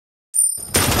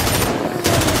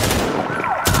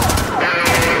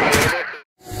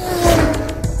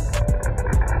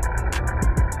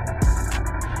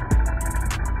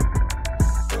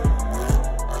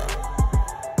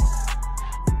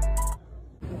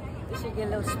This shit get a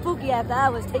little spooky after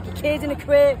hours. Take your kids in the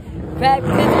crib, grab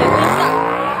your kids and get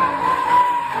shot.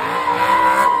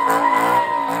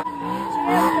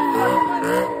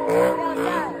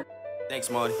 Thanks,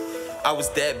 Marty. I was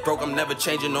dead broke, I'm never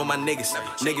changing on my niggas.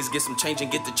 Niggas get some change and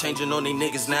get the changing on they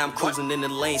niggas. Now I'm cruising in the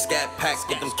lane, scat packs,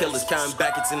 get them killers counting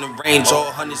back, it's in the range.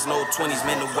 All hundreds, no 20s,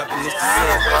 man, the weapon is the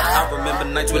same. I remember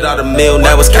nights without a meal,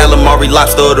 now it's calamari,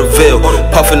 lobster, or the veal.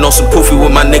 Puffing on some poofy with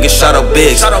my niggas, shout out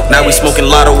Biggs. Now we smoking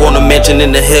lotto on a mansion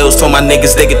in the hills. Told my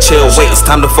niggas they could chill. Wait, it's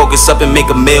time to focus up and make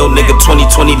a meal. Nigga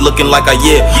 2020 looking like a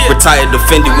year. Retired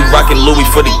defended, we rocking Louis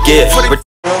for the gear. You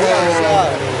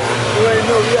ain't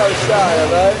know we outside,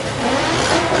 alright?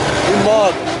 We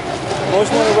mobbing.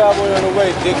 Most wanted rap boy on the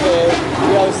way, dickhead.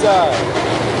 We outside.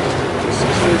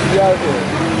 We out here.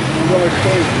 We going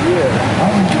crazy,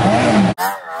 yeah.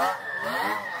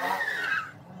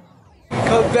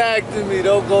 Come back to me,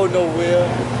 don't go nowhere.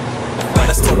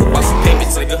 Let's talk about some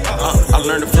payments, nigga. I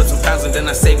learned to flip some pounds and then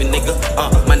I save it, nigga.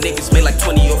 My niggas made like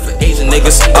 20 off for Asian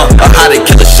niggas. How they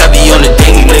kill a Chevy on the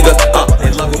daily, nigga.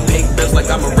 They love with pink bills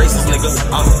like I'm a racist, nigga.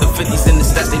 The 50s in the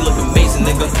stats, they look amazing,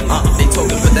 nigga. They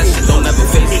talking, but that shit don't ever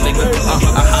phase me, nigga. I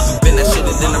hop up in that shit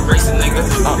and then I'm racing, nigga.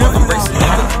 I'm racing,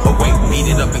 nigga. But wait,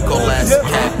 beat it up and go last.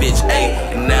 Cat, bitch,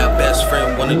 ayy. And now best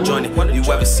friend wanna join it. You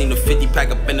ever seen a 50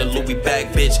 pack up in a Louis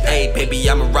bag, bitch? Ayy, baby,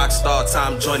 I'm a rock star,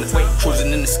 time joining.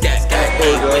 Cruising in the scat,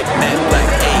 with mad black,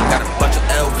 ayy. Got a bunch of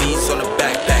LVs on the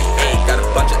backpack, ayy. Got a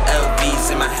bunch of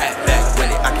LVs in my hat back with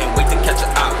it. I can't wait to catch a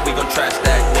op, we gon' trash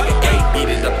that nigga, ayy.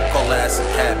 Beat it up and call her ass a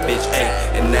cat, bitch, ayy.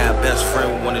 And now best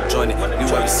friend wanna join it. You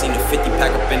ever seen a 50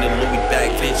 pack up in a Louis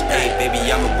bag, bitch, ayy. Baby,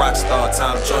 I'm a rock star,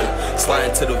 time joining.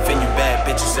 Sliding to the venue, bad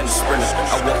bitches in the Sprinter.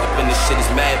 I walk up in this shit,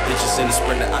 it's mad bitches in the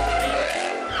Sprinter.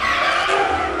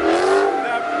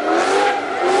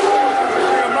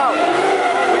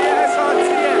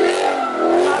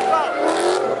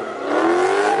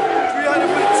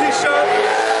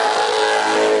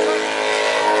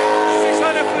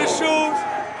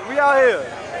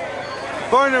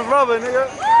 Burning rubber, nigga.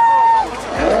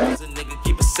 Nigga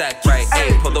keep a sack right,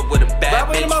 ayy. Pull up with a bad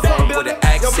bitch, phone with an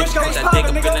accent. That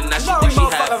nigga finna not shit that she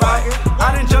had right.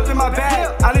 I done jumped in my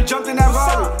bag, I done jumped in that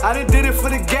Rari. I done did it for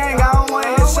the gang, I don't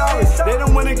wanna hear sorry. They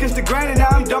done went against the grain and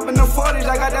now I'm dumping them 40s.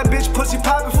 I got that bitch pussy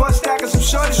poppin' for a stack of some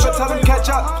shorties. So tell them catch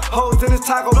up, hoes in this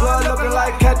taco blood looking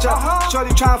like ketchup.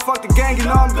 Shorty tryna fuck the gang, you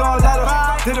know I'm gon' let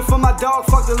her. Did it for my dog,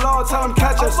 fuck the law, tell them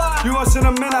catch us. You gon' send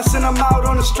them in, I send them out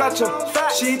on a stretcher.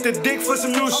 She eat the dick for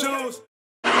some new shoes.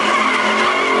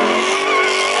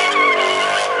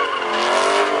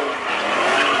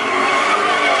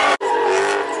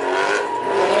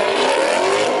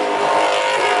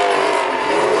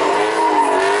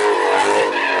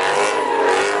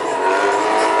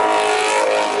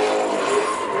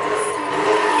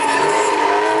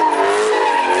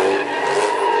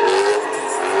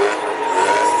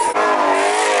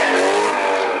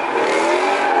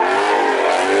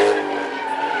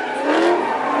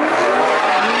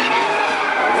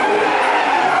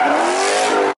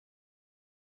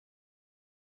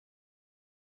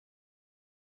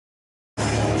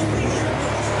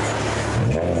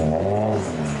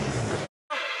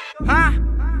 Huh?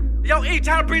 Yo, E,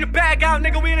 time to bring the bag out,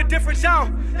 nigga. We in a different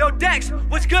zone. Yo, Dex,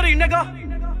 what's goody, nigga?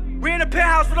 We in the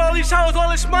penthouse with all these hoes,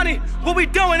 all this money. What we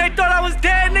doing? They thought I was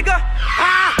dead, nigga.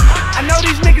 Ah! I know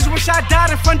these niggas wish I died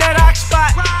in front of that ox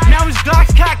spot. Now it's Glock's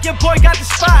cock, your boy got the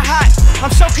spot hot. I'm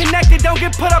so connected, don't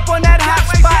get put up on that hot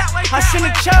spot. I send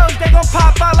the chose, they gon'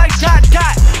 pop out like dot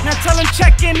dot. Now tell them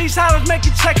check in, these hoes make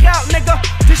you check out, nigga.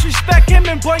 Disrespect him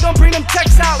and boy gon' bring them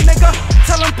checks out, nigga.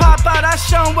 Tell them pop out, I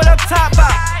show them what up top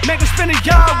out. Make them spin a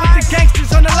yard with the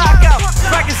gangsters on the lockout.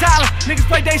 Brackets Island, niggas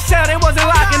played they sell, they wasn't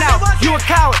locking out. You a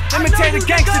coward, imitate a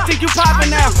gangster, think you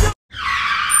poppin' now.